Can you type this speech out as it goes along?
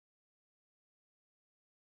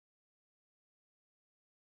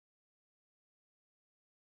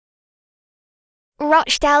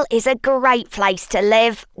Rochdale is a great place to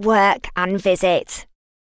live, work and visit.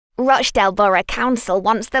 Rochdale Borough Council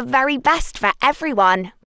wants the very best for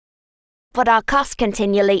everyone. But our costs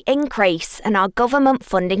continually increase and our government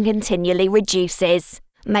funding continually reduces,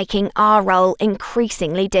 making our role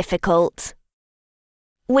increasingly difficult.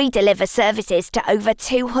 We deliver services to over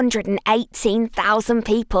 218,000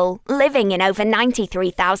 people living in over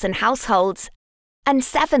 93,000 households and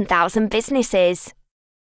 7,000 businesses.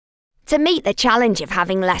 To meet the challenge of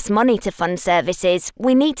having less money to fund services,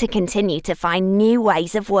 we need to continue to find new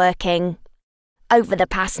ways of working. Over the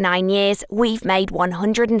past 9 years, we've made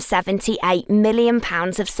 £178 million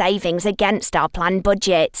of savings against our planned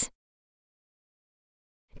budget.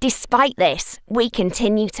 Despite this, we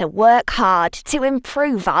continue to work hard to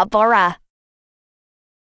improve our borough.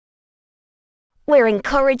 We're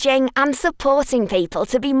encouraging and supporting people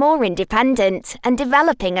to be more independent and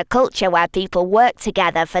developing a culture where people work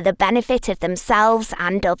together for the benefit of themselves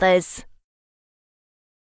and others.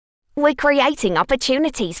 We're creating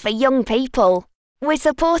opportunities for young people. We're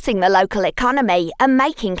supporting the local economy and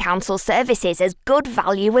making council services as good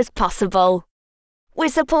value as possible. We're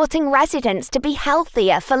supporting residents to be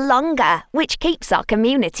healthier for longer, which keeps our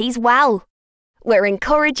communities well. We're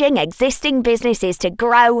encouraging existing businesses to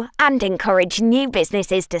grow and encourage new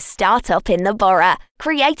businesses to start up in the borough,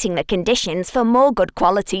 creating the conditions for more good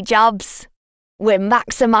quality jobs. We're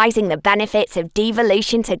maximising the benefits of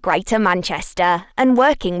devolution to Greater Manchester and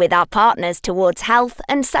working with our partners towards health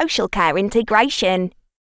and social care integration.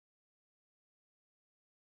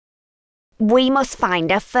 We must find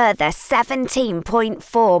a further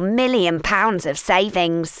 £17.4 million of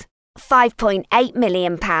savings, £5.8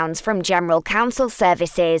 million from General Council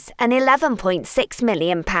Services and £11.6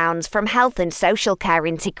 million from Health and Social Care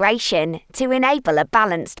integration to enable a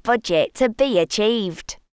balanced budget to be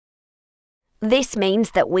achieved. This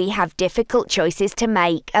means that we have difficult choices to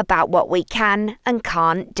make about what we can and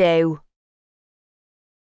can't do.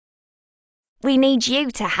 We need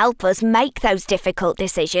you to help us make those difficult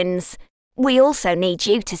decisions. We also need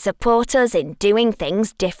you to support us in doing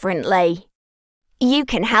things differently. You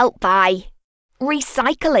can help by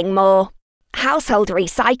recycling more. Household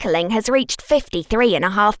recycling has reached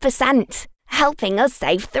 53.5%, helping us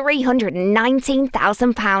save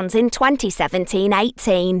 £319,000 in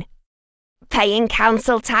 2017-18. Paying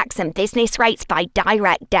council tax and business rates by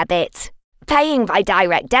direct debit. Paying by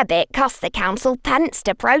direct debit costs the council pence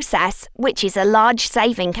to process, which is a large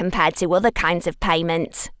saving compared to other kinds of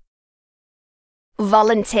payment.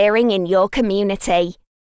 Volunteering in your community.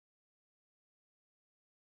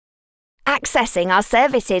 Accessing our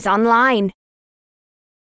services online.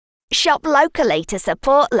 Shop locally to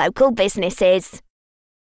support local businesses.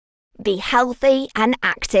 Be healthy and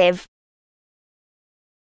active.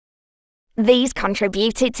 These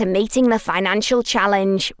contributed to meeting the financial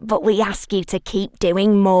challenge, but we ask you to keep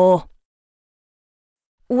doing more.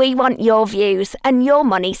 We want your views and your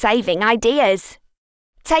money-saving ideas.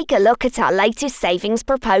 Take a look at our latest savings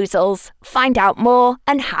proposals, find out more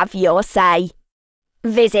and have your say.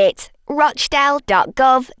 Visit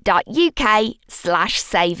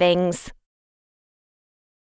rochdale.gov.uk/savings.